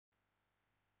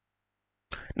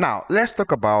Now, let's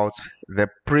talk about the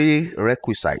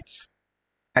prerequisites.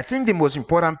 I think the most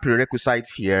important prerequisite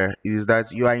here is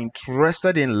that you are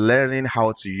interested in learning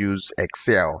how to use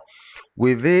Excel.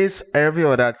 With this, every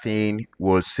other thing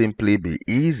will simply be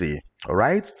easy, all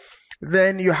right?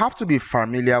 Then you have to be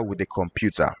familiar with the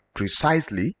computer,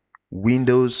 precisely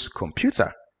Windows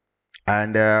computer.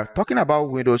 And talking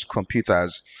about Windows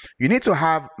computers, you need to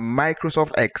have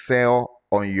Microsoft Excel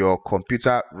on your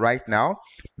computer right now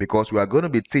because we are going to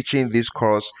be teaching this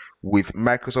course with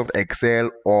Microsoft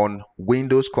Excel on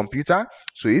Windows computer.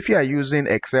 So if you are using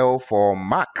Excel for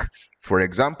Mac, for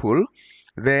example,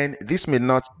 then this may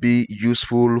not be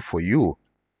useful for you.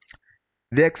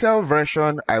 The Excel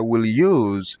version I will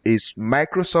use is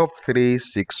Microsoft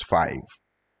 365.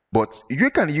 But you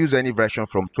can use any version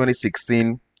from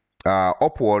 2016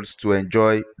 upwards to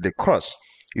enjoy the course.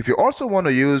 If you also want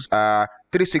to use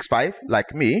 365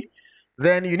 like me,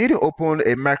 then you need to open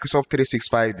a Microsoft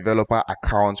 365 developer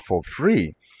account for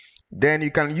free. Then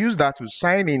you can use that to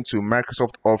sign into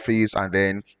Microsoft Office and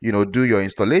then, do your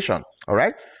installation. All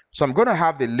right. So I'm going to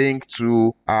have the link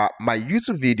to my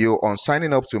YouTube video on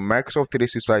signing up to Microsoft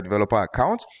 365 developer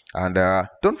account. And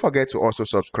don't forget to also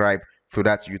subscribe to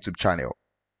that YouTube channel.